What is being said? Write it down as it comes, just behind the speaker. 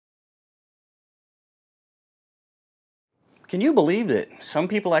Can you believe that some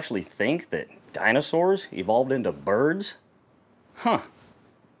people actually think that dinosaurs evolved into birds? Huh.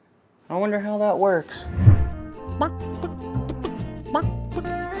 I wonder how that works.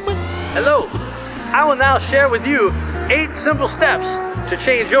 Hello! I will now share with you 8 simple steps to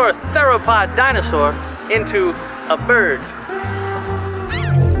change your theropod dinosaur into a bird.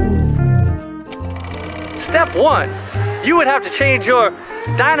 Step 1. You would have to change your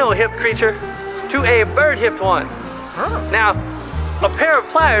dino-hipped creature to a bird-hipped one. Now, a pair of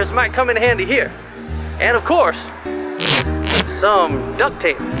pliers might come in handy here. And of course, some duct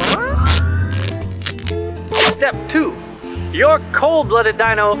tape. Step 2. Your cold-blooded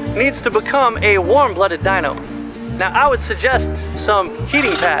dino needs to become a warm-blooded dino. Now, I would suggest some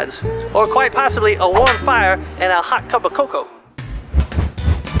heating pads, or quite possibly a warm fire and a hot cup of cocoa.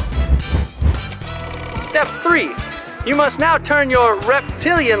 Step 3. You must now turn your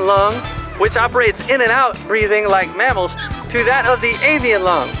reptilian lung, which operates in and out breathing like mammals, to that of the avian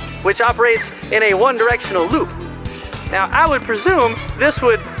lung, which operates in a one-directional loop. Now, I would presume this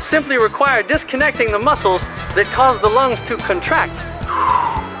would simply require disconnecting the muscles that cause the lungs to contract,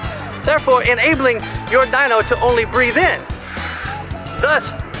 therefore enabling your dino to only breathe in,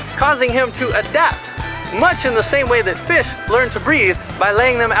 thus causing him to adapt, much in the same way that fish learn to breathe by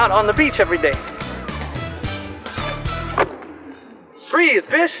laying them out on the beach every day. Breathe,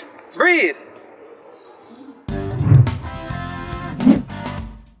 fish, breathe.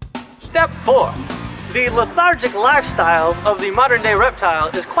 Step 4. The lethargic lifestyle of the modern day reptile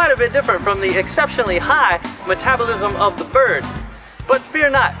is quite a bit different from the exceptionally high metabolism of the bird. But fear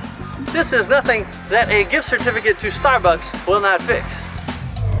not, this is nothing that a gift certificate to Starbucks will not fix.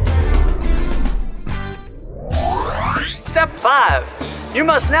 Step 5. You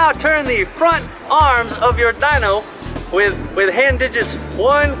must now turn the front arms of your dino with hand digits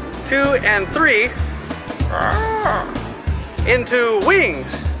 1, 2, and 3 into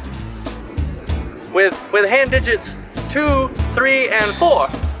wings with hand digits 2, 3, and 4.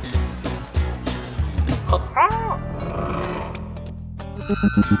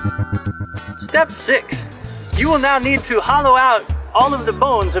 Step 6. You will now need to hollow out all of the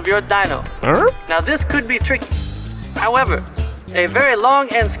bones of your dino. Now this could be tricky. However, a very long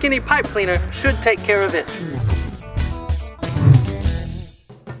and skinny pipe cleaner should take care of it.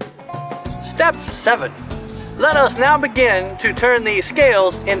 Step 7. Let us now begin to turn the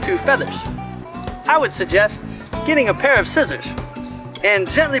scales into feathers. I would suggest getting a pair of scissors and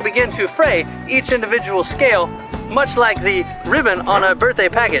gently begin to fray each individual scale, much like the ribbon on a birthday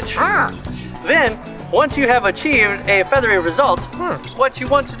package. Then, once you have achieved a feathery result, what you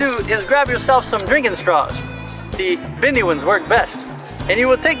want to do is grab yourself some drinking straws. The bendy ones work best. And you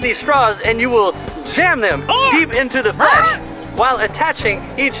will take these straws and you will jam them deep into the flesh while attaching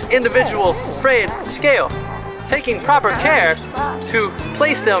each individual frayed scale, taking proper care to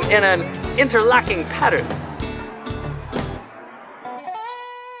place them in an interlocking pattern.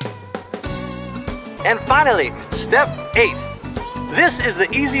 And finally, step 8. This is the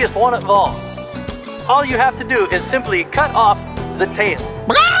easiest one of all. All you have to do is simply cut off the tail.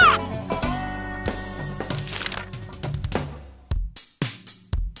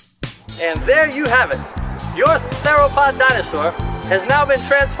 And there you have it. Your theropod dinosaur has now been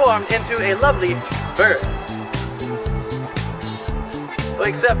transformed into a lovely bird.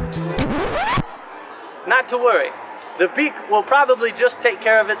 Except, not to worry, the beak will probably just take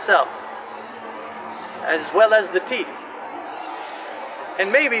care of itself, as well as the teeth,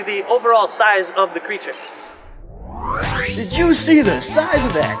 and maybe the overall size of the creature. Did you see the size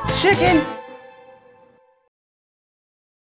of that chicken?